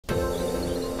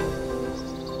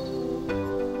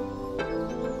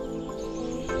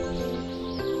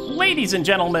Ladies and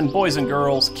gentlemen, boys and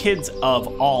girls, kids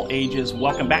of all ages,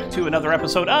 welcome back to another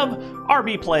episode of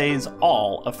rbPlays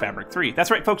All of Fabric 3.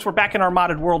 That's right, folks, we're back in our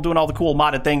modded world doing all the cool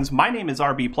modded things. My name is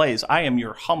rbPlays. I am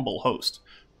your humble host.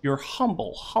 Your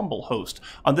humble host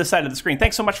on this side of the screen.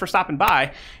 Thanks so much for stopping by.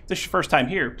 If this is your first time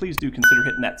here, please do consider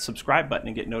hitting that subscribe button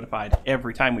and get notified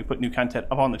every time we put new content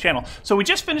up on the channel. So we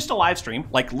just finished a live stream,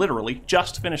 like literally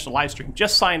just finished a live stream,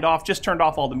 just signed off, just turned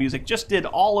off all the music, just did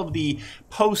all of the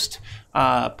post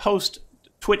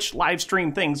Twitch live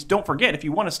stream things. Don't forget, if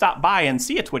you want to stop by and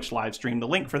see a Twitch live stream, the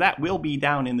link for that will be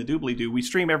down in the doobly-doo. We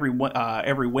stream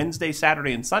every Wednesday,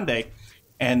 Saturday, and Sunday.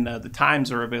 And the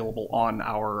times are available on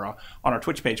our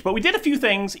Twitch page. But we did a few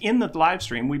things in the live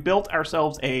stream. We built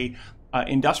ourselves a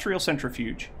industrial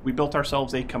centrifuge. We built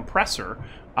ourselves a compressor.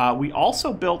 We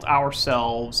also built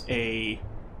ourselves a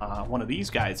one of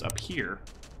these guys up here.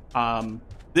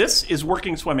 This is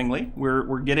working swimmingly.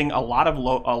 We're getting a lot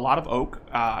of oak.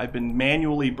 I've been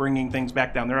manually bringing things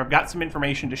back down there. I've got some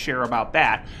information to share about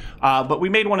that. But we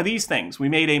made one of these things. We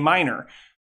made a miner.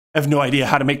 I have no idea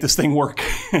how to make this thing work.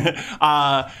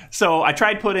 So I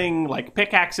tried putting like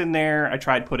pickaxe in there. I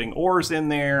tried putting ores in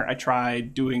there. I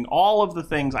tried doing all of the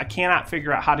things. I cannot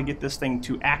figure out how to get this thing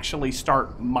to actually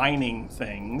start mining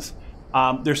things.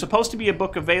 There's supposed to be a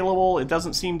book available. It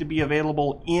doesn't seem to be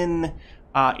available in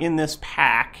this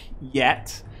pack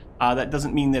yet. That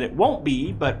doesn't mean that it won't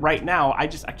be, but right now I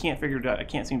can't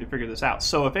seem to figure this out.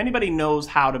 So if anybody knows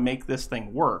how to make this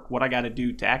thing work, what I got to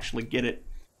do to actually get it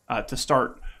to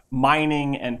start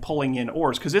mining and pulling in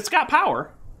ores, because it's got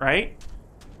power, right?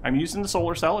 I'm using the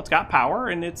solar cell, it's got power,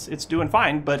 and it's doing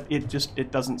fine, but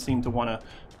it doesn't seem to want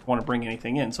to bring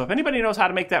anything in. So if anybody knows how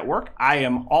to make that work, I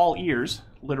am all ears,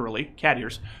 literally cat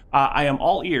ears. I am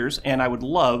all ears, and I would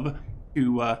love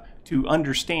to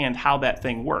understand how that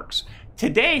thing works.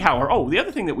 Today, however, the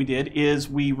other thing that we did is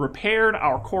we repaired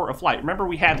our core of flight. Remember,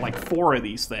 we had like 4 of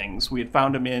these things. We had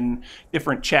found them in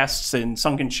different chests and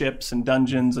sunken ships and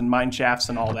dungeons and mine shafts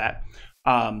and all that.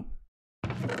 And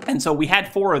so we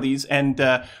had 4 of these, and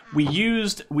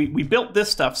we built this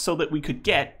stuff so that we could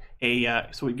get a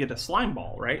slime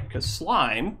ball, right? Because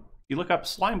slime, you look up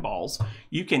slime balls,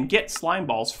 you can get slime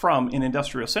balls from an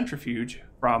industrial centrifuge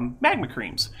from magma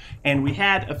creams. And we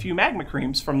had a few magma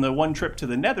creams from the one trip to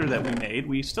the nether that we made.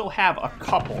 We still have a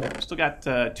couple. Still got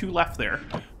 2 left there.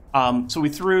 So we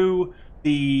threw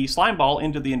the slime ball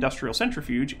into the industrial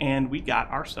centrifuge, and we got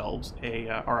ourselves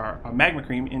a magma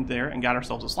cream in there and got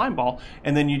ourselves a slime ball.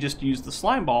 And then you just use the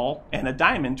slime ball and a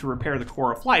diamond to repair the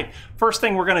core of flight. First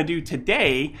thing we're going to do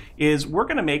today is we're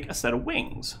going to make a set of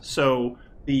wings. So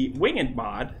the Winged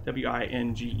mod,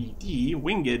 W-I-N-G-E-D,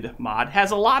 Winged mod,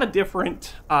 has a lot of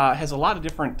different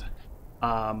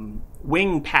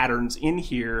wing patterns in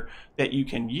here that you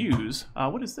can use.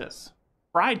 What is this?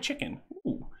 Fried chicken.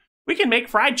 Ooh. We can make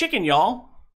fried chicken, y'all.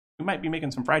 We might be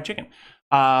making some fried chicken.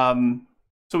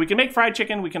 So we can make fried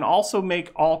chicken. We can also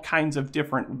make all kinds of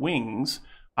different wings.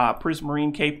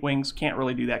 Prismarine cape wings. Can't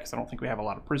really do that because I don't think we have a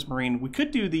lot of prismarine. We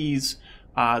could do these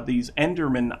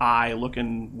Enderman eye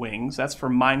looking wings. That's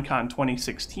from Minecon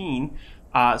 2016.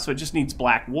 So it just needs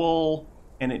black wool,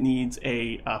 and it needs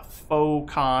a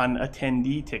FauxCon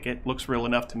attendee ticket. Looks real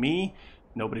enough to me.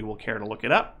 Nobody will care to look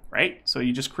it up, right? So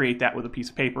you just create that with a piece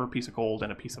of paper, a piece of gold,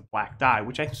 and a piece of black dye,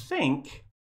 which I think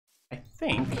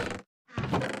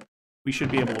we should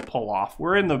be able to pull off.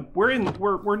 We're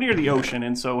near the ocean,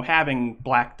 and so having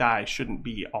black dye shouldn't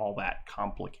be all that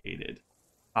complicated.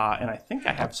 And I think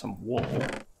I have some wool. Do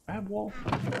I have wool?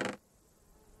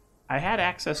 I had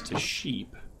access to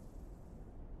sheep.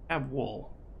 I have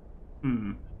wool.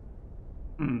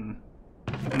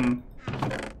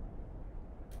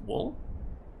 Wool?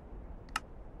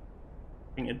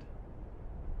 Winged.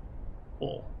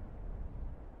 Wool.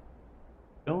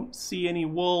 Don't see any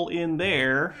wool in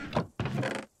there.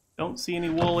 Don't see any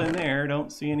wool in there.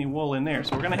 Don't see any wool in there.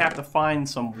 So we're going to have to find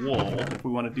some wool if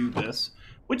we want to do this.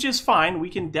 Which is fine, we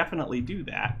can definitely do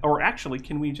that. Or actually,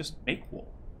 can we just make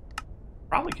wool?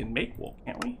 Probably can make wool,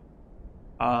 can't we?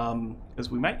 Because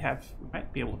we might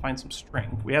be able to find some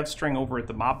string. We have string over at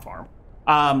the mob farm.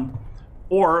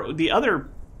 Or the other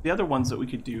ones that we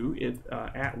could do is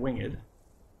at Winged.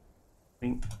 I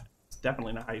mean, it's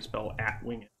definitely not how you spell at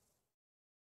Winged.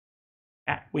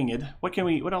 At Winged. What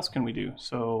else can we do?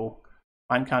 So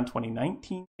Minecon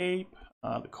 2019 cape,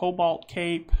 the Cobalt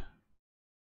cape.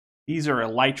 These are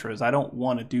elytras. I don't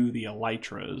want to do the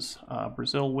elytras.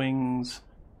 Brazil wings.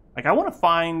 Like, I want to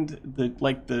find the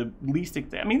least.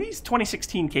 I mean, these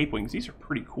 2016 cape wings. These are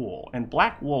pretty cool. And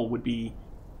black wool would be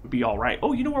all right.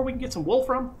 Oh, you know where we can get some wool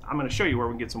from? I'm going to show you where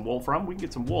we can get some wool from. We can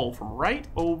get some wool from right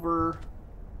over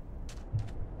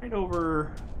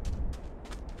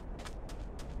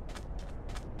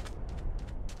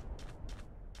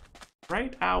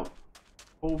right out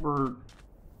over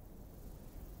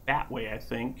that way, I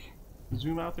think.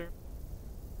 Zoom out there.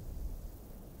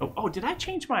 Oh, did I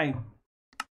change my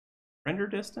render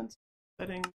distance?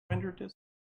 Setting render distance?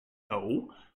 No.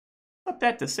 Up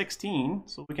that to 16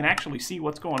 so we can actually see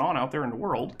what's going on out there in the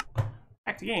world.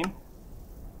 Back to game.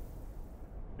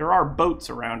 There are boats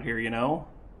around here, you know.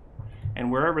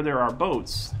 And wherever there are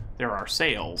boats, there are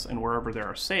sails. And wherever there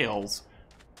are sails,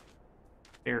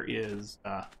 there is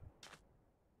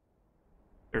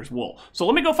there's wool. So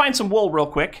let me go find some wool real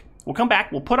quick. We'll come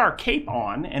back, we'll put our cape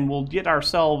on, and we'll get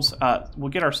ourselves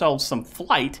some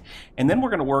flight, and then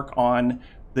we're going to work on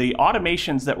the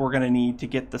automations that we're going to need to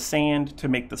get the sand, to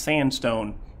make the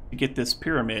sandstone, to get this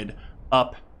pyramid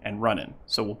up and running.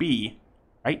 So we'll be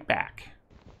right back.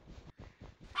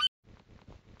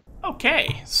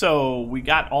 Okay, so we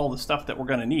got all the stuff that we're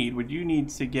going to need. We do need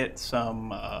to get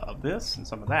some of this and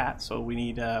some of that. So we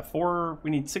need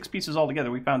we need 6 pieces altogether.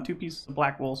 We found 2 pieces of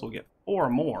black wool, so we'll get 4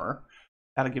 more.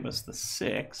 That'll give us the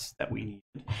 6 that we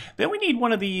need. Then we need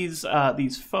one of these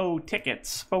faux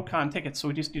tickets, faux con tickets. So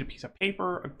we just need a piece of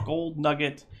paper, a gold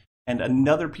nugget, and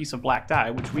another piece of black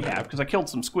dye, which we have because I killed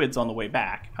some squids on the way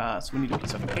back. So we need a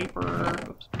piece of paper.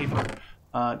 Oops, paper.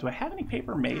 Do I have any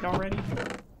paper made already?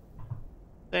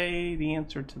 Say the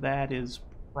answer to that is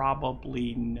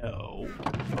probably no.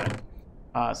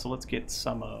 So let's get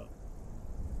some of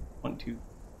 1, 2.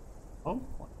 Oh.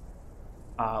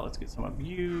 Let's get some of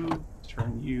you,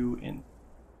 turn you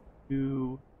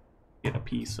into, get a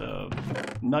piece of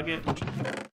nugget, which is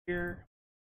here,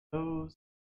 those.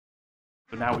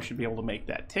 So now we should be able to make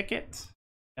that ticket.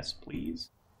 Yes, please.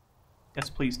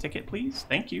 Yes, please, ticket, please.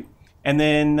 Thank you. And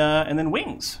then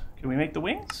wings. Can we make the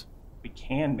wings? We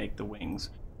can make the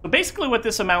wings. So basically what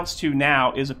this amounts to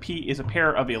now is a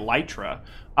pair of elytra.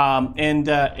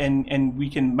 And we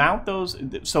can mount those.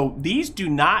 So these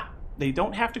they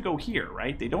don't have to go here,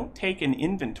 right? They don't take an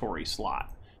inventory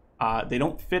slot. They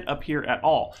don't fit up here at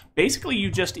all. Basically,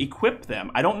 you just equip them.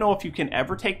 I don't know if you can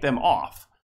ever take them off,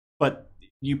 but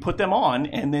you put them on,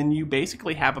 and then you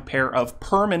basically have a pair of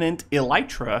permanent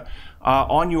elytra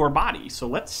on your body. So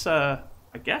let's, I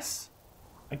guess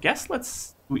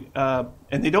let's,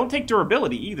 and they don't take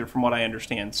durability either, from what I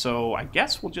understand. So I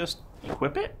guess we'll just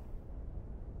equip it.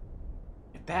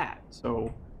 Get that.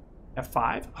 So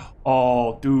F5.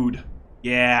 Oh, dude.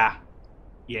 Yeah,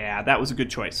 that was a good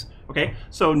choice. Okay,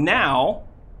 so now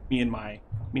me and my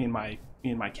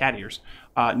cat ears.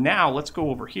 Now let's go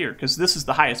over here because this is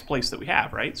the highest place that we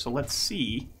have, right? So let's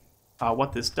see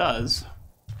what this does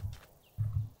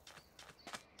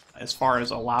as far as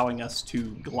allowing us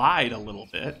to glide a little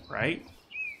bit, right?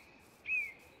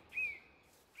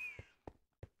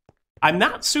 I'm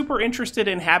not super interested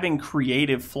in having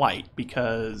creative flight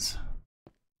because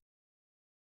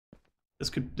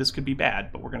this could be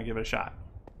bad, but we're gonna give it a shot.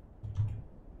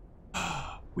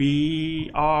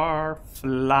 We are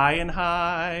flying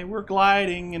high. We're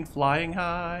gliding and flying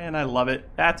high, and I love it.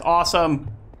 That's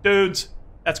awesome, dudes.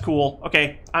 That's cool.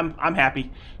 Okay, I'm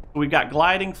happy. We've got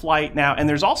gliding flight now, and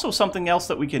there's also something else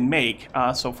that we can make.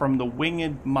 So from the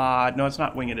winged mod, no, it's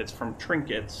not winged. It's from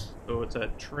trinkets. So it's a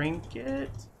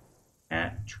trinket.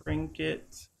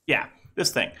 Trinket. Yeah.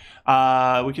 This thing.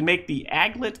 We can make the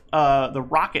aglet, the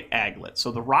rocket aglet.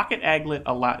 So the rocket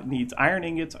aglet needs iron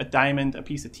ingots, a diamond, a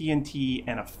piece of TNT,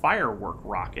 and a firework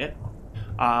rocket.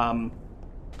 And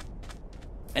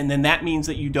then that means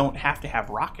that you don't have to have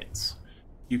rockets.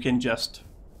 You can just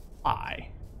fly,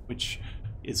 which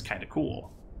is kind of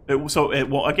cool. It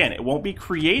won't be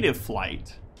creative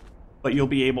flight, but you'll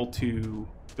be able to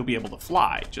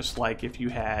fly, just like if you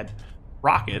had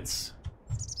rockets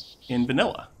in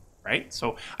vanilla. Right?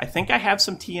 So I think I have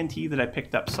some TNT that I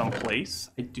picked up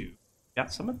someplace. I do.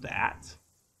 Got some of that.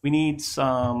 We need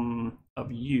some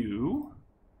of you.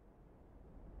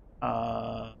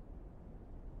 Yeah,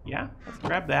 let's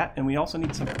grab that. And we also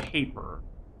need some paper.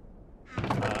 We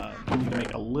need to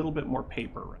make a little bit more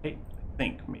paper, right? I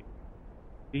think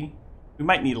maybe. We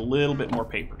might need a little bit more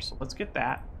paper. So let's get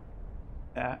that,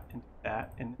 and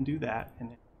then do that,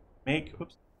 and then make.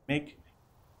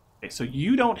 Okay, so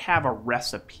you don't have a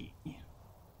recipe.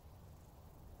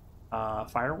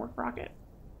 Firework rocket?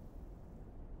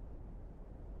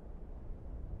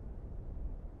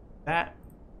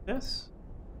 This?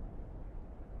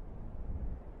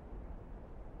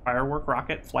 Firework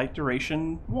rocket, flight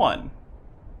duration 1.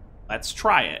 Let's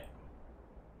try it.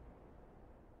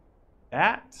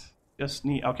 That just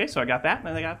need, okay, so I got that, and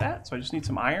I got that. So I just need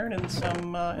some iron and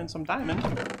some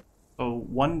diamond. So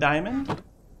 1 diamond,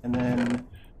 and then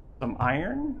some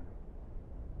iron.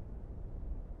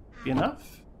 Be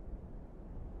enough.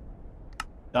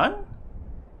 Done?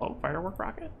 Oh, firework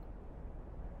rocket?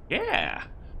 Yeah.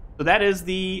 So that is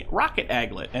the rocket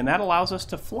aglet, and that allows us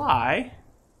to fly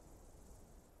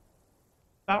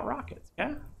without rockets,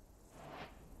 yeah?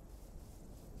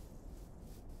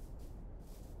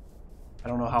 I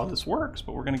don't know how this works,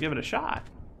 but we're going to give it a shot.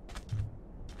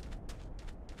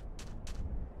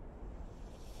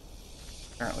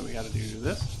 Apparently we got to do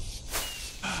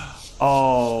this.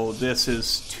 Oh, this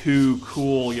is too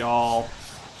cool, y'all.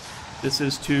 This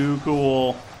is too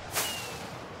cool.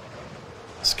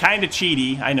 It's kind of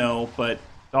cheaty, I know, but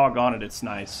doggone it, it's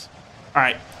nice. All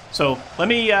right, so let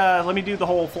me do the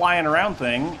whole flying around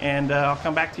thing, and I'll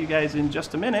come back to you guys in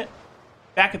just a minute,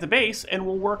 back at the base, and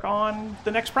we'll work on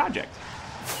the next project.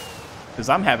 Because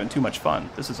I'm having too much fun.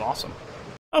 This is awesome.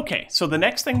 Okay, so the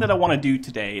next thing that I want to do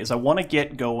today is I want to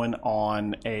get going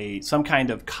on some kind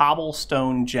of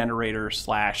cobblestone generator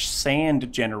 /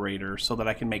 sand generator so that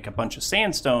I can make a bunch of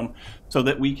sandstone so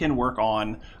that we can work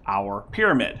on our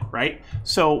pyramid, right?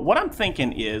 So what I'm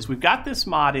thinking is we've got this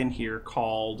mod in here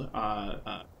called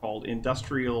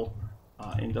Industrial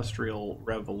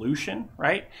Revolution,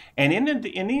 right? And in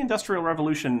the Industrial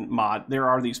Revolution mod, there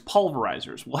are these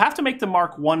pulverizers. We'll have to make the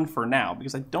Mark 1 for now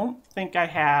because I don't think I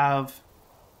have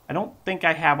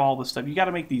all the stuff. You got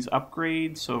to make these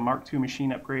upgrades. So Mark II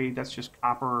machine upgrade, that's just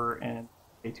copper and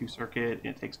A2 circuit.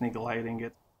 It takes nickelite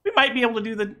ingots. We might be able to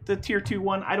do the tier 2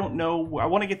 one. I don't know. I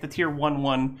want to get the tier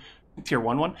 1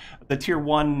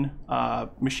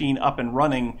 machine up and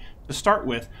running to start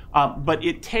with, but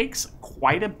it takes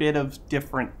quite a bit of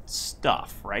different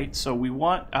stuff, right? So we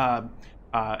want,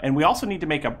 and we also need to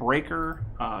make a breaker.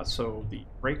 So the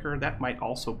breaker, that might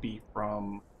also be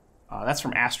from, that's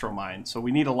from Astromine. So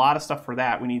we need a lot of stuff for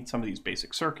that. We need some of these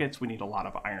basic circuits. We need a lot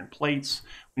of iron plates.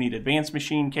 We need advanced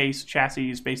machine case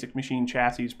chassis, basic machine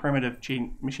chassis, primitive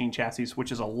machine chassis,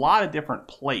 which is a lot of different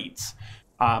plates.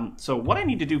 So what I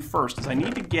need to do first is I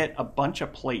need to get a bunch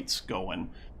of plates going.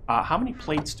 How many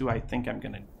plates do I think I'm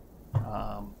going to need?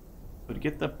 So to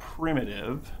get the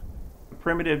primitive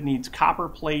needs copper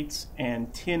plates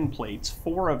and tin plates,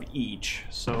 4 of each.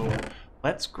 So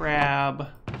let's grab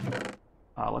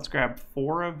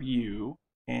 4 of you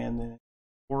and then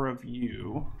 4 of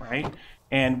you, right?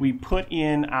 And we put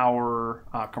in our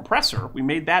compressor. We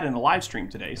made that in a live stream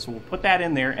today, so we'll put that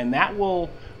in there, and that will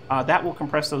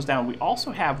compress those down. We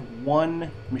also have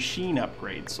 1 machine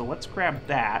upgrade, so let's grab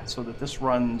that so that this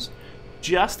runs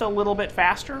just a little bit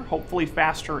faster, hopefully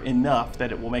faster enough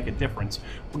that it will make a difference.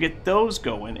 We'll get those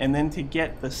going, and then to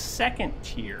get the second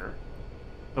tier,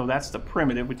 so that's the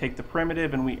primitive, we take the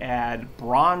primitive and we add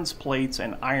bronze plates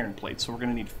and iron plates. So we're going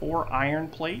to need 4 iron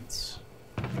plates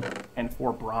and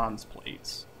 4 bronze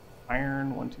plates.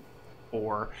 Iron, 1, 2,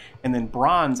 4, and then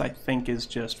bronze I think is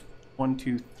just 1,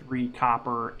 2, 3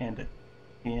 copper and a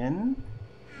tin.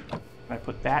 I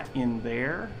put that in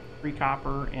there, 3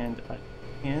 copper and a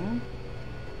tin,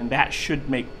 and that should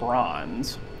make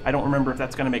bronze. I don't remember if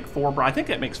that's going to make 4 bronze. I think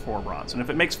that makes 4 bronze, and if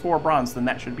it makes 4 bronze, then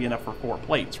that should be enough for 4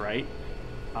 plates, right?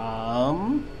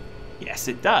 Yes,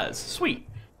 it does. Sweet.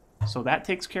 So that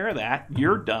takes care of that.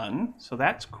 You're done. So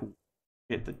that's cool.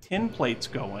 Get the tin plates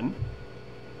going.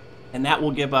 And that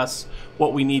will give us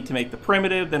what we need to make the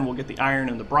primitive. Then we'll get the iron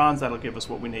and the bronze. That'll give us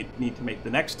what we need to make the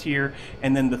next tier.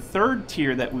 And then the third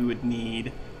tier that we would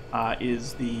need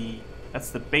is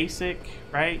that's the basic,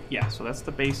 right? Yeah, so that's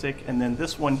the basic. And then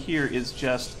this one here is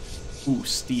just,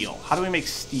 steel. How do we make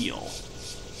steel?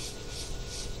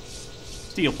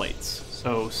 Steel plates.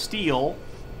 So steel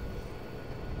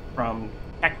from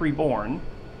Tech Reborn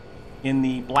in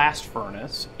the blast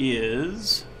furnace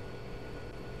is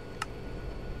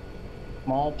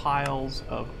small piles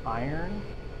of iron,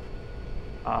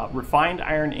 refined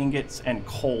iron ingots, and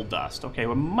coal dust. Okay,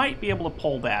 we might be able to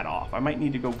pull that off. I might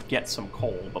need to go get some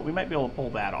coal, but we might be able to pull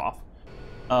that off.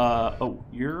 Oh,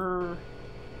 you're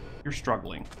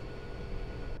struggling.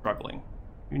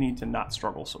 You need to not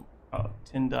struggle some.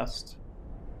 Tin dust.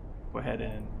 Go ahead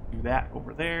and do that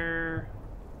over there.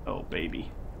 Oh, baby.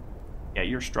 Yeah,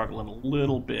 you're struggling a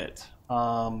little bit.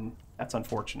 That's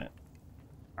unfortunate.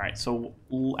 All right, so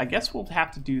I guess we'll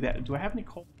have to do that. Do I have any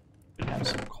coal? I should have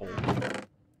some coal.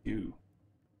 Do.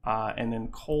 And then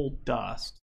coal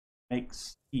dust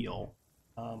makes steel.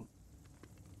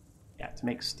 Yeah, to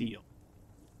make steel.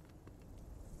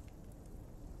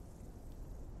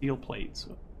 Steel plates.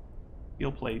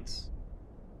 Steel plates.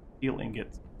 Steel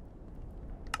ingots.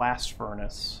 Blast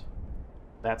furnace.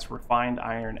 That's refined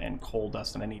iron and coal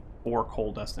dust, and I need 4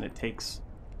 coal dust, and it takes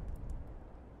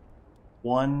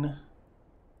one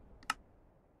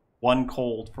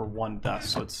coal for 1 dust,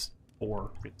 so it's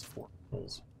 4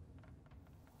 coals.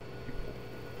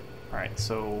 All right,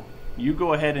 so You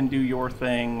go ahead and do your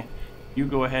thing. You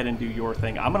go ahead and do your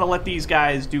thing. I'm going to let these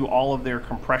guys do all of their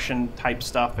compression type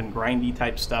stuff and grindy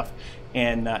type stuff,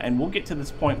 and we'll get to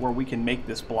this point where we can make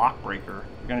this block breaker.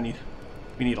 We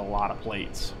need a lot of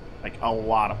plates, like a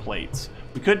lot of plates.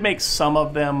 We could make some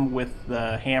of them with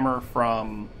the hammer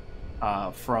from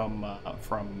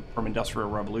Industrial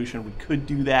Revolution. We could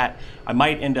do that. I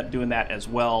might end up doing that as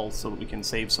well so that we can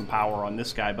save some power on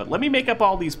this guy. But let me make up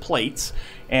all these plates,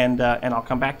 and I'll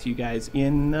come back to you guys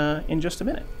in just a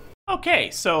minute. Okay,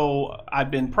 so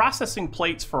I've been processing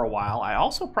plates for a while. I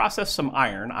also processed some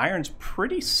iron. Iron's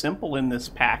pretty simple in this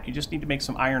pack. You just need to make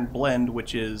some iron blend,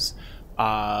 which is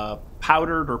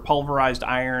powdered or pulverized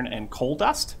iron and coal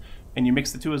dust. And you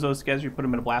mix the two of those together, you put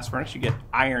them in a blast furnace, you get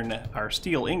iron or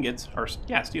steel ingots,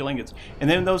 steel ingots, and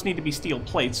then those need to be steel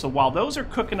plates. So while those are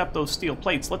cooking up those steel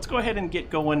plates, let's go ahead and get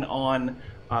going on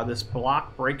this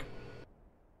block breaker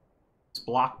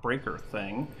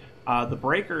thing. The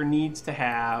breaker needs to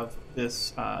have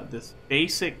this this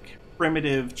basic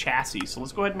primitive chassis. So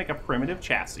let's go ahead and make a primitive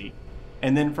chassis.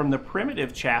 And then from the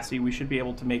primitive chassis, we should be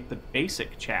able to make the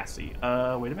basic chassis. Wait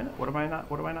a minute, what do I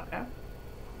not have?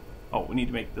 Oh, we need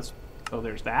to make this. So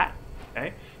there's that.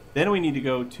 Okay. Then we need to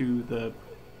go to the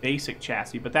basic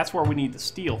chassis, but that's where we need the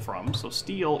steel from. So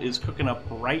steel is cooking up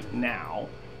right now.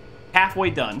 Halfway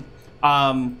done.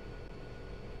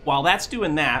 While that's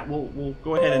doing that, we'll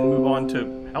go ahead and move on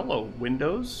to hello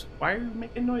Windows. Why are you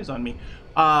making noise on me?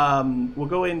 We'll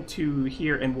go into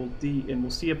here and we'll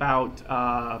see about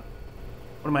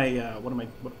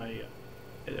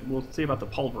we'll see about the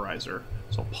pulverizer.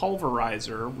 So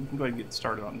pulverizer, we can go ahead and get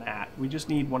started on that. We just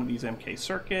need one of these MK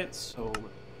circuits. So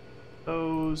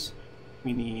those,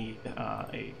 we need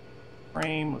a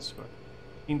frame. Let's go ahead,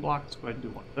 15 block. Let's go ahead and do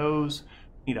one of those.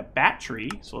 We need a battery,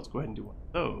 so let's go ahead and do one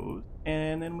of those.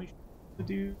 And then we should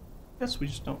do this. We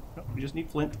just don't. No, we just need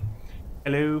flint.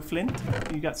 Hello, Flint.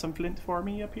 You got some flint for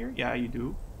me up here? Yeah, you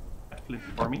do. Got flint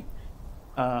for me.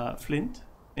 Flint,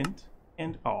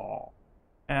 and oh.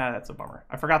 That's a bummer.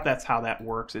 I forgot that's how that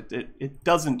works. It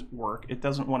doesn't work. It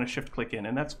doesn't want to shift click in,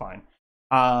 and that's fine.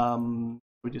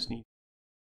 We just need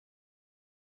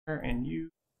there and you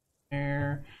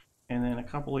there, and then a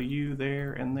couple of you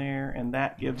there, and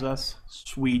that gives us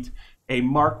sweet a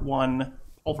Mark I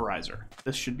pulverizer.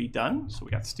 This should be done. So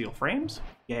we got steel frames,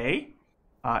 yay,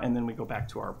 and then we go back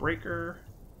to our breaker.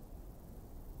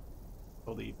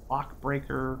 So the block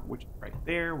breaker, which is right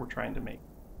there. We're trying to make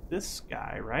this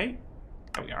guy, right?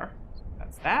 There we are. So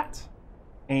that's that.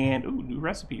 And, ooh, new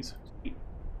recipes. Sweet.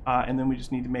 And then we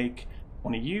just need to make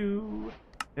one of you.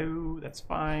 Oh, that's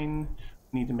fine.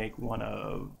 We need to make one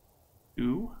of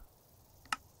you.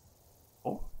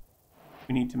 Oh.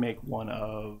 We need to make one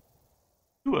of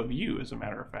two of you, as a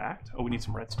matter of fact. Oh, we need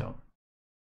some redstone.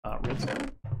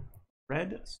 Redstone.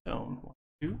 Redstone. 1,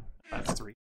 2. That's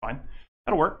 3. Fine.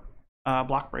 That'll work.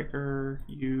 Block breaker,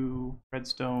 you,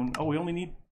 redstone. Oh, we only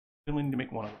need to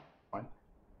make one of them. Fine.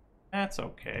 That's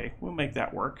okay. We'll make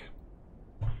that work.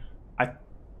 I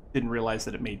didn't realize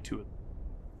that it made two of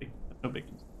them. No big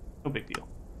deal.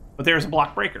 But there's a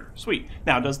block breaker. Sweet.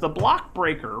 Now, does the block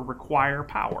breaker require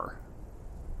power?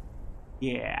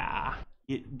 Yeah,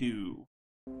 it do.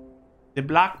 The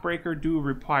block breaker do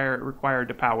require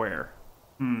the power.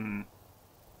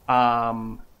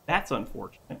 That's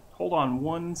unfortunate. Hold on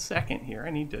 1 second here.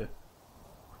 I need to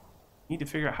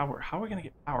figure out how we're gonna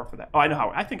get power for that. Oh, I know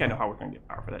how. I think I know how we're gonna get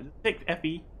power for that. Just take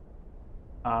FE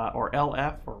or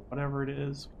LF or whatever it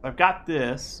is. I've got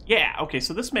this. Yeah. Okay.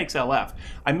 So this makes LF.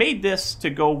 I made this to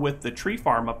go with the tree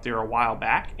farm up there a while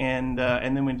back, and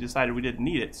then we decided we didn't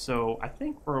need it. So I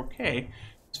think we're okay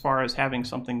as far as having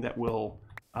something that will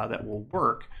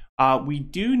work. We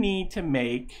do need to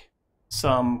make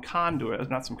some conduits,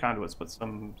 not some conduits, but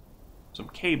some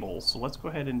cables. So let's go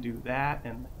ahead and do that.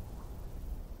 And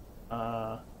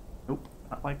nope,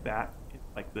 not like that.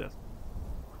 It's like this.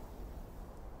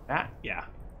 That, yeah.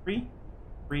 Three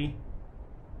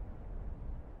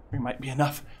might be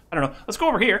enough. I don't know. Let's go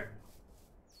over here.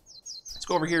 Let's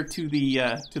go over here to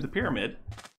the pyramid.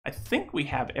 I think we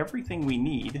have everything we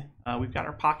need. We've got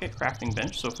our pocket crafting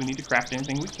bench, so if we need to craft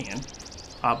anything, we can.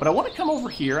 But I want to come over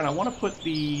here and I want to put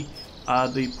the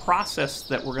process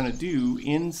that we're going to do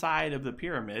inside of the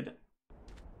pyramid.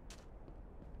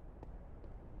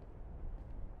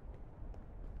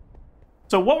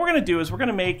 So what we're going to do is we're going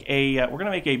to make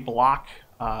a block.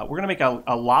 We're going to make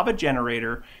a lava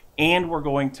generator, and we're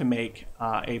going to make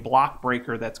a block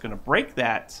breaker that's going to break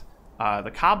that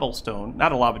the cobblestone,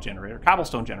 not a lava generator,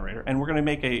 cobblestone generator, and we're going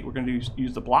to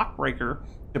use the block breaker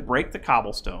to break the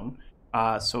cobblestone.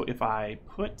 So if I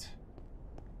put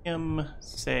him,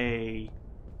 say,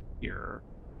 here,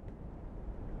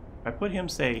 If I put him,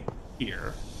 say,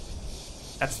 here,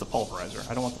 that's the pulverizer.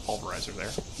 I don't want the pulverizer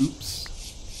there. Oops.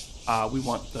 We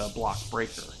want the block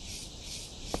breaker.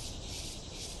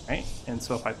 Right? And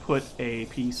so if I put a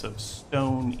piece of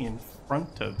stone in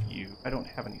front of you, I don't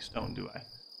have any stone, do I?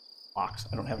 Blocks.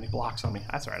 I don't have any blocks on me.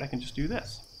 That's all right. I can just do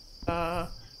this. Done.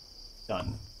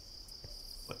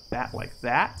 Put that like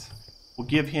that. We'll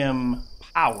give him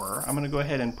power. I'm going to go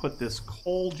ahead and put this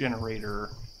coal generator,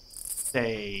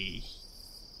 say.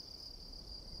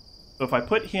 So if I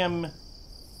put him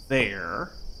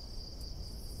there,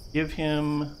 give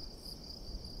him, I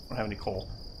don't have any coal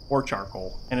or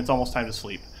charcoal, and it's almost time to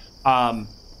sleep. But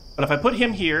if I put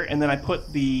him here, and then I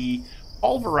put the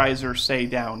pulverizer, say,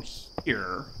 down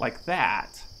here, like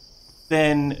that,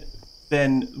 then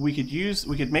we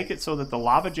could make it so that the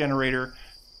lava generator,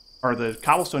 or the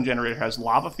cobblestone generator, has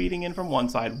lava feeding in from one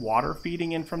side, water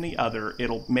feeding in from the other.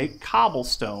 It'll make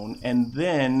cobblestone, and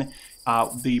then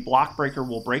the block breaker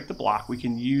will break the block. We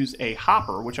can use a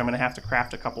hopper, which I'm going to have to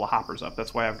craft a couple of hoppers up.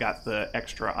 That's why I've got the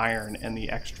extra iron and the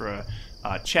extra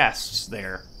chests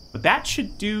there. But that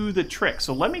should do the trick.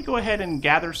 So let me go ahead and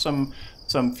gather some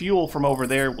fuel from over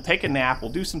there. We'll take a nap,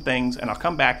 we'll do some things, and I'll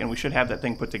come back and we should have that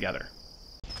thing put together.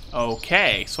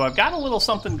 Okay, so I've got a little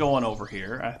something going over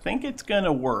here. I think it's going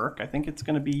to work. I think it's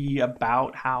going to be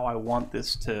about how I want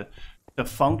this to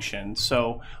function.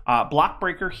 So block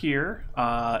breaker here,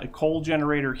 a coal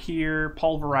generator here,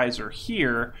 pulverizer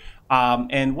here.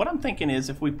 And what I'm thinking is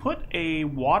if we put a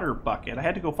water bucket, I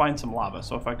had to go find some lava.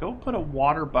 So if I go put a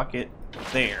water bucket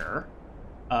there,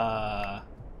 nope,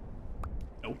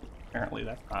 apparently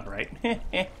that's not right.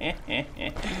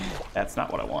 That's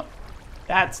not what I want.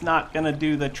 That's not gonna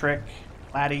do the trick,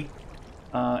 laddie.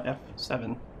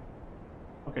 F7.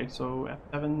 Okay, so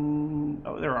F7,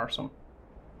 oh, there are some.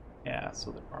 Yeah,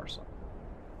 so there are some.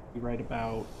 Be right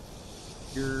about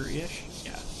here-ish,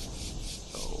 yeah.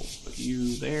 So put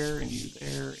you there, and you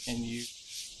there, and you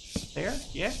there,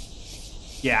 yeah?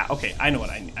 Yeah, okay, I know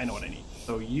what I need.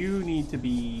 So you need to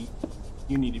be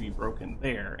broken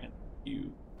there, and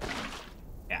you,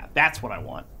 yeah, that's what I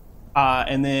want.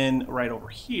 And then right over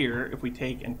here, if we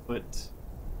take and put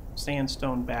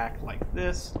sandstone back like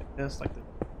this, like this, like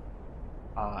this,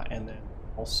 and then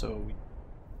also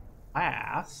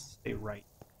glass, stay right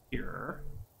here,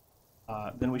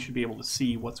 then we should be able to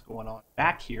see what's going on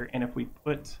back here. And if we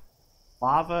put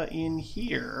lava in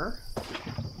here,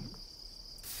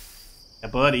 yeah,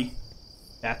 buddy,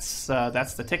 that's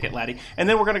the ticket, laddie. And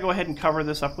then we're going to go ahead and cover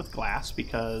this up with glass,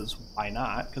 because why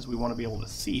not? Because we want to be able to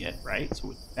see it, right? So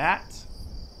with that,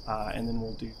 and then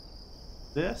we'll do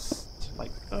this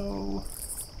like so,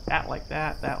 that like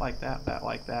that, that like that, that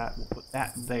like that. We'll put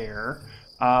that there.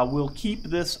 We'll keep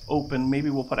this open. Maybe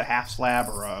we'll put a half slab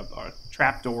or a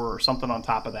trapdoor or something on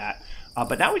top of that.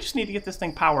 But now we just need to get this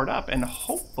thing powered up, and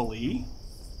hopefully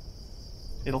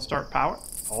it'll start power.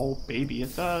 Oh, baby,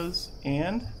 it does.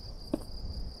 And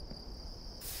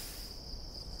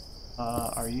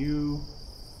are you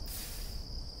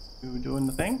doing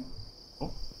the thing?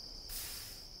 Oh,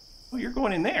 you're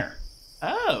going in there.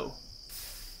 Oh,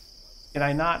 can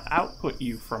I not output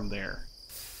you from there?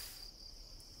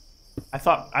 I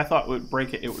thought it would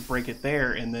break it. It would break it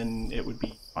there, and then it would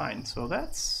be fine. So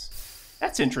that's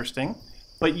interesting.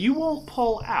 But you won't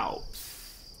pull out.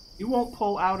 You won't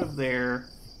pull out of there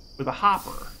with a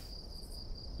hopper.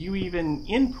 You even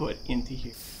input into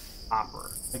here,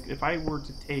 hopper. Like if I were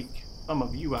to take some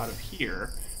of you out of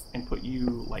here and put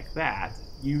you like that,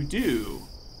 you do,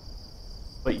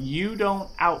 but you don't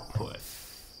output.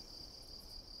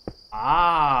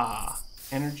 Ah,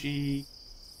 energy.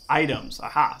 Items,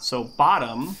 aha. So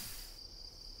bottom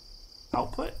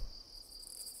output.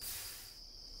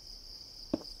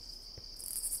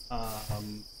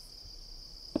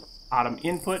 Bottom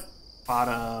input,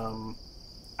 bottom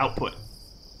output.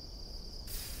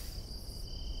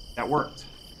 That worked.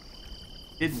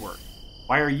 Did work.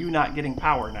 Why are you not getting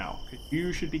power now? Because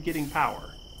you should be getting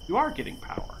power. You are getting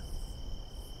power.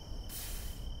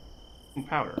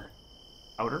 Powder.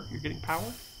 Powder, you're getting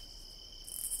power?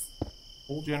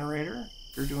 Coal generator,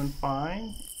 you're doing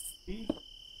fine.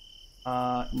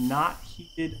 Not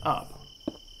heated up.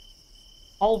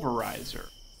 Pulverizer.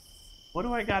 What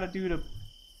do I gotta do to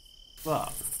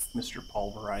up, Mr.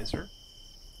 Pulverizer?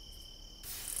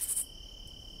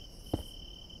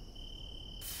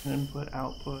 Input,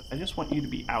 output. I just want you to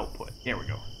be output. There we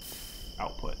go.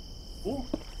 Output. Cool.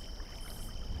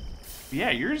 Yeah,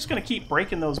 you're just gonna keep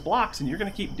breaking those blocks, and you're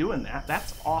gonna keep doing that.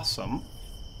 That's awesome.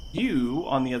 You,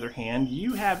 on the other hand,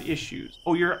 you have issues.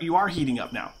 Oh, you are heating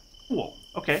up now. Cool.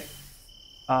 Okay.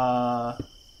 What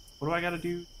do I got to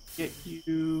do to get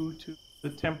you to the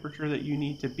temperature that you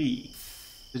need to be?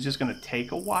 It's just going to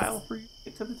take a while for you to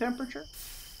get to the temperature?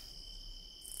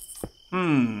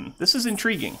 This is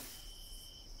intriguing.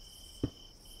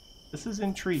 This is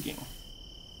intriguing.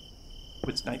 Oh,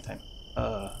 it's nighttime.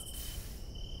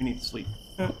 We need to sleep.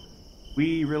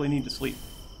 We really need to sleep.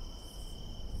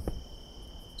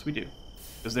 Yes, we do.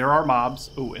 Because there are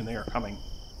mobs. Oh, and they are coming.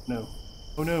 No.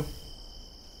 Oh no.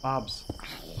 Mobs.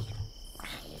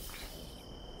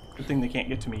 Good thing they can't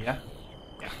get to me, yeah?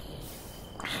 Yeah.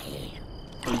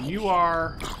 So you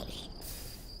are...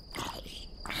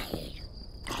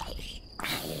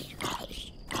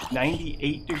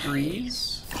 $98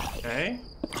 degrees. Okay.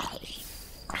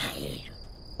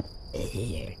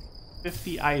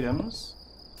 50 items.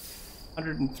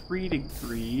 103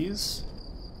 degrees.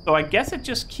 So I guess it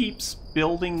just keeps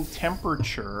building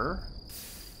temperature.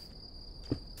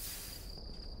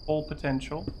 Full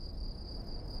potential.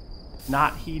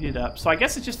 Not heated up. So I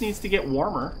guess it just needs to get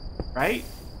warmer, right?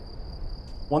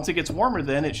 Once it gets warmer,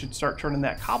 then it should start turning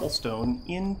that cobblestone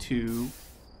into...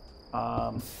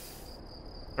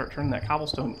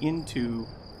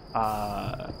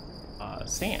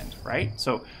 sand, right?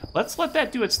 So let's let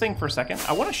that do its thing for a second.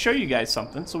 I want to show you guys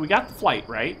something. So we got the flight,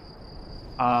 right?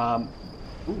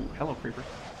 Ooh, hello, creeper.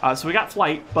 So we got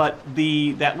flight, but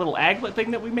that little aglet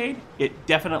thing that we made, it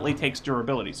definitely takes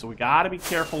durability. So we got to be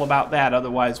careful about that,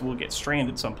 otherwise we'll get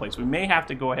stranded someplace. We may have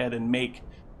to go ahead and make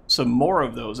some more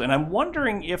of those. And I'm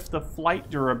wondering if the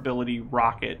flight durability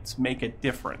rockets make a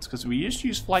difference, because we just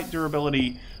use flight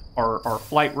durability or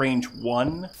flight range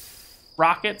 1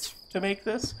 rockets to make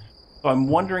this. So I'm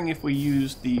wondering if we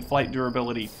use the flight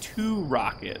durability 2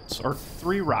 rockets or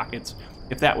 3 rockets,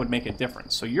 if that would make a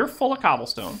difference. So you're full of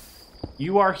cobblestone.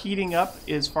 You are heating up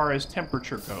as far as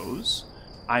temperature goes.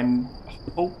 I'm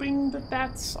hoping that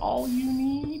that's all you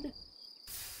need.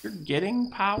 You're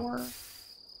getting power.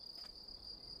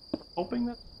 Hoping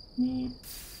that you need.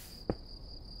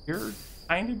 You're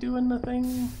kind of doing the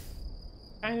thing.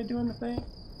 I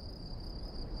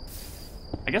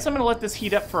guess I'm going to let this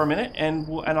heat up for a minute, and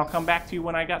I'll come back to you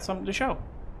when I got something to show.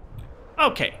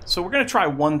 Okay, so we're going to try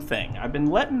one thing. I've been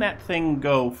letting that thing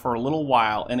go for a little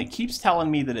while, and it keeps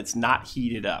telling me that it's not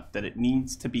heated up, that it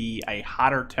needs to be a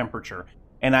hotter temperature.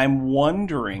 And I'm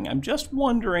just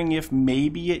wondering if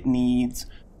maybe it needs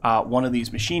one of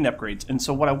these machine upgrades. And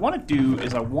so what I want to do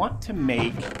is I want to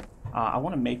make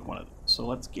one of those. So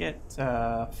let's get 6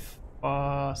 of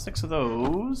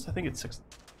those. I think it's 6.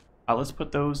 Let's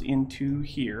put those into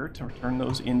here to turn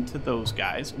those into those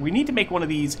guys. We need to make one of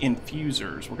these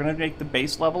infusers. We're going to make the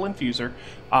base level infuser.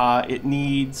 It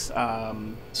needs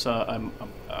an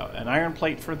iron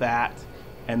plate for that,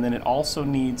 and then it also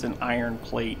needs an iron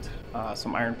plate,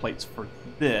 some iron plates for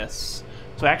this.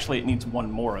 So actually it needs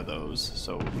 1 more of those.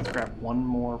 So let's grab 1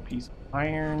 more piece of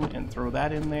iron and throw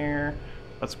that in there.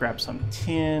 Let's grab some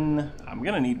tin. I'm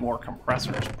going to need more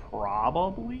compressors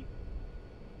probably.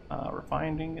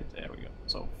 Refining it. There we go.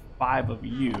 So 5 of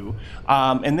you,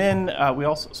 and then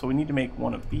we need to make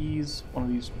one of these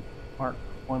Mark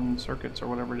 1 circuits or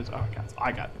whatever it is. Oh God,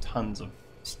 I got tons of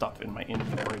stuff in my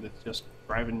inventory that's just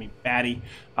driving me batty.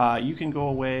 You can go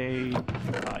away.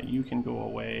 You can go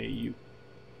away.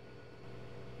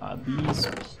 These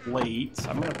plates.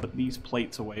 I'm gonna put these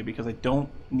plates away because I don't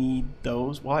need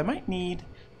those. Well, I might need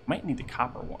the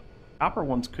copper one. Copper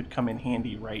ones could come in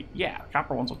handy, right? Yeah,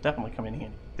 copper ones will definitely come in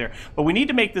handy there. But we need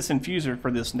to make this infuser for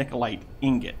this nickelite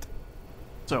ingot.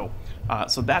 So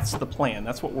that's the plan.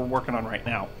 That's what we're working on right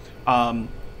now.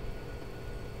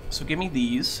 So give me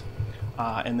these,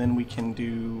 and then we can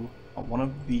do one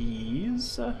of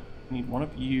these. Need one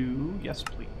of you. Yes,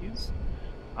 please.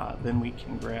 Then we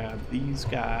can grab these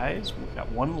guys. We've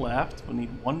got 1 left. We'll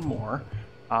need 1 more.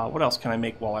 What else can I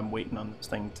make while I'm waiting on this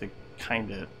thing to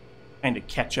kind of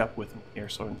catch up with me here?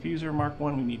 So infuser Mark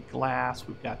 1, we need glass,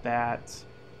 we've got that.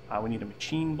 We need a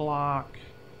machine block.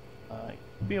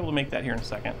 You'll be able to make that here in a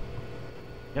second.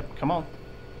 Yep, come on.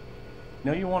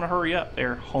 You know you want to hurry up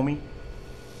there, homie.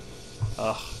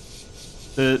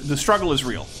 The struggle is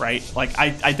real, right? Like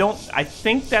I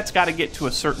think that's got to get to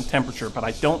a certain temperature, but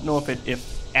I don't know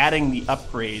if adding the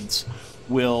upgrades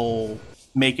will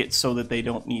make it so that they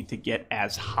don't need to get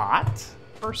as hot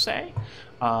per se.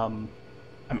 I'm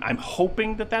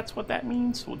hoping that that's what that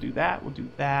means. We'll do that,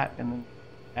 and then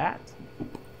that.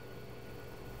 Nope.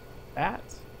 That,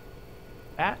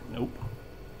 nope.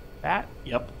 That,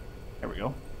 yep. There we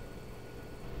go.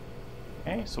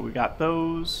 Okay, so we got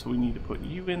those. So we need to put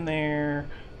you in there.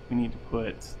 We need to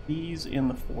put these in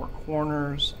the 4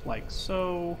 corners, like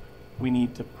so. We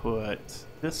need to put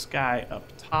this guy up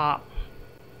top.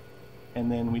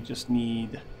 And then we just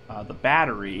need the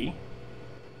battery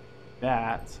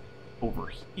that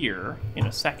over here in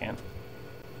a second.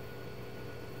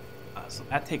 So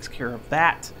that takes care of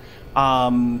that.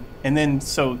 And then,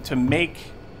 so to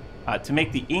make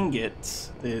the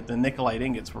ingots, the nickelite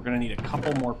ingots, we're going to need a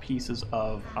couple more pieces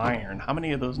of iron. How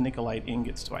many of those nickelite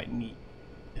ingots do I need?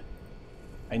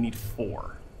 I need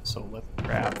 4. So let's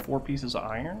grab 4 pieces of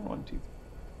iron. 1, 2,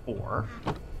 3, 4.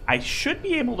 I should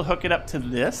be able to hook it up to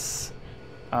this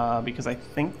because I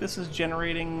think this is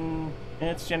generating.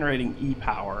 It's generating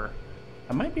e-power.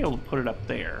 I might be able to put it up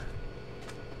there.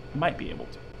 I might be able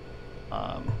to.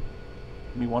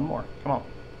 Give me one more. Come on.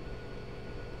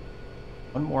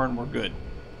 One more and we're good.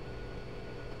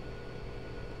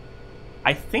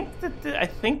 I think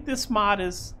this mod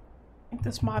is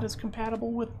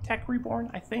compatible with Tech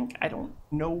Reborn. I don't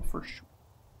know for sure.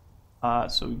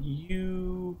 So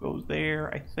you goes there,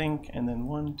 I think, and then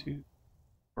 1, 2,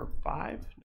 4, 5.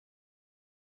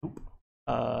 Nope.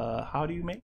 How do you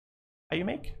make? How you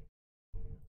make?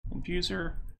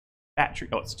 Infuser, battery.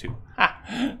 Oh, it's 2.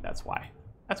 Ha! That's why.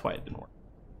 That's why it didn't work.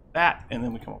 That, and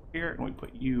then we come over here and we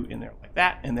put you in there like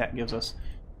that, and that gives us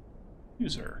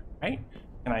user, right?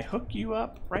 Can I hook you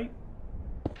up right?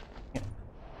 Yeah.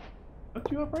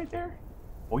 Hook you up right there?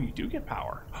 Oh, you do get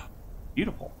power.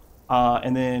 Beautiful.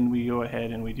 And then we go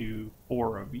ahead and we do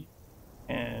 4 of you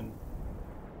and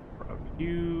 4 of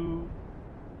you.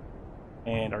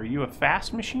 And are you a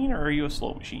fast machine or are you a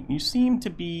slow machine? You seem to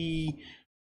be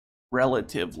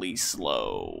relatively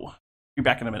slow. Be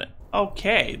back in a minute.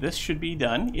 Okay, this should be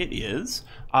done. It is.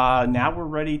 Now we're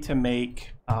ready to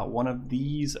make one of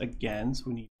these again. So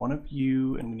we need 1 of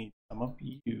you and we need some of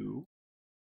you.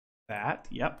 That,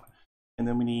 yep. And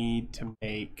then we need to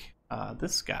make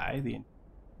this guy, the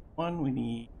one. We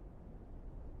need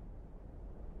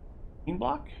machine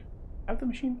block. I have the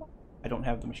machine block? I don't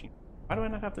have the machine. Why do I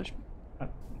not have the? All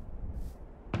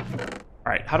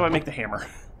right, how do I make the hammer?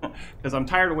 Because I'm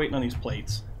tired of waiting on these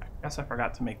plates. I guess I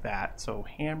forgot to make that. So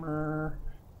hammer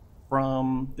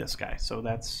from this guy. So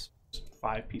that's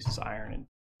 5 pieces of iron and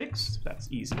sticks. That's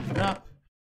easy enough.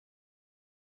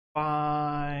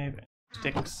 5 and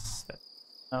sticks.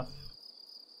 That's enough.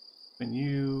 And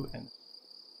you and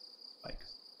like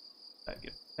that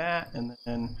gives that, and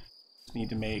then just need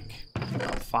to make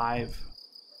 5,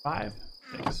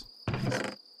 6.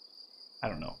 I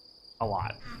don't know. A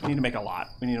lot. We need to make a lot.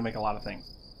 We need to make a lot of things.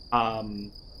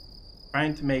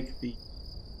 Trying to make the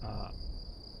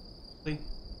trying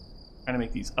to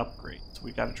make these upgrades. So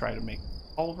we got to try to make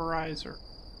pulverizer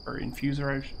or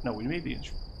infuser. No, we made the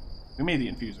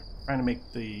infuser. Trying to make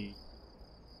the.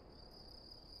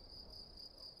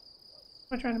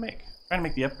 What am I trying to make? I'm trying to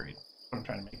make the upgrade. What I'm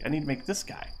trying to make. I need to make this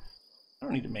guy. I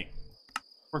don't need to make.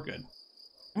 We're good.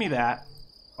 Give me that.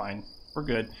 Fine. We're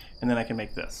good. And then I can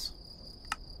make this.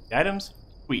 The items?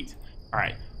 Sweet.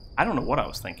 Alright. I don't know what I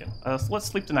was thinking. Let's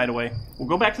sleep the night away. We'll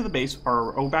go back to the base,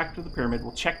 or go back to the pyramid.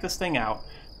 We'll check this thing out.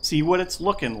 See what it's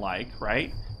looking like,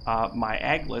 right? My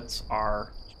aglets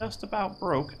are just about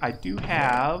broke. I do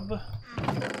have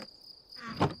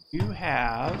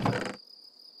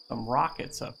some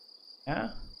rockets up. Yeah?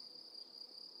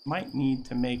 Might need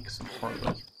to make some more of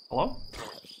those. Hello?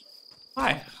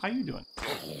 Hi, how you doing?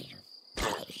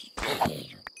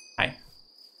 Hi.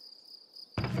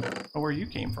 I don't know where you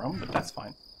came from, but that's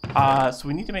fine. So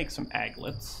we need to make some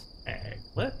aglets.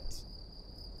 Aglets.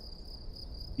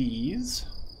 These.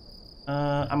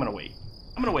 I'm gonna wait.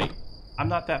 I'm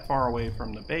not that far away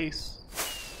from the base.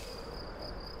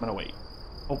 I'm gonna wait.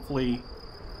 Hopefully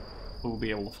we'll be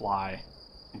able to fly.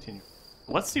 Continue.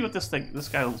 Let's see what this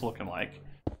guy is looking like.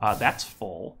 That's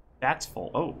full. That's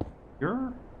full. Oh,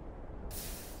 you're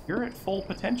at full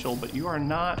potential, but you are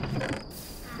not.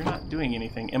 You're not doing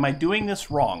anything. Am I doing this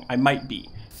wrong? I might be.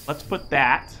 Let's put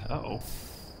that. Uh-oh.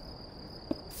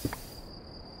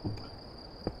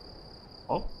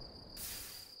 Oh.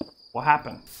 What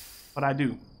happened? What'd I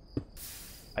do?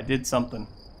 I did something.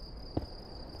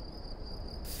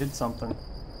 It's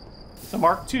a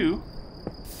Mark II.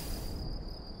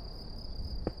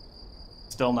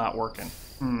 Still not working.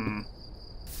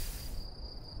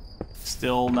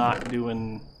 Still not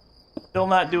doing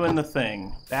the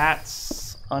thing.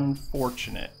 That's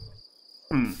unfortunate.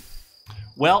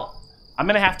 Well, I'm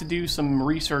gonna have to do some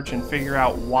research and figure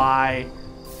out why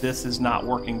this is not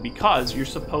working, because you're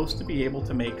supposed to be able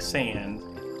to make sand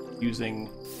using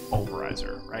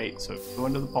pulverizer, right? So if you go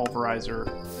into the pulverizer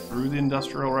through the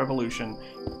Industrial Revolution,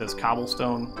 this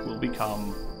cobblestone will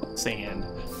become sand.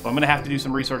 So I'm gonna have to do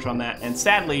some research on that, and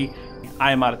sadly,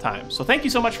 I am out of time. So thank you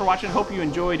so much for watching. Hope you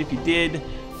enjoyed. If you did,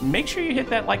 make sure you hit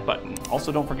that like button.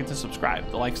 Also, don't forget to subscribe.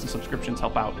 The likes and subscriptions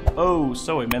help out oh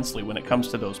so immensely when it comes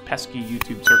to those pesky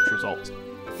YouTube search results.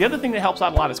 The other thing that helps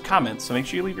out a lot is comments, so make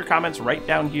sure you leave your comments right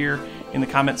down here in the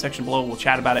comment section below. We'll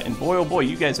chat about it, and boy, oh boy,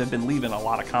 you guys have been leaving a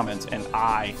lot of comments, and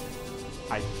I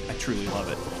truly love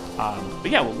it.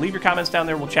 But yeah, we'll leave your comments down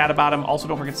there. We'll chat about them. Also,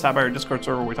 don't forget to stop by our Discord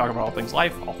server where we talk about all things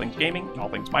life, all things gaming, and all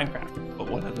things Minecraft.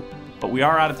 But we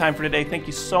are out of time for today. Thank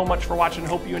you so much for watching.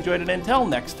 Hope you enjoyed it. Until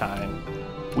next time,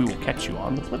 we will catch you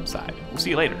on the flip side. We'll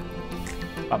see you later.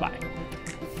 Bye-bye.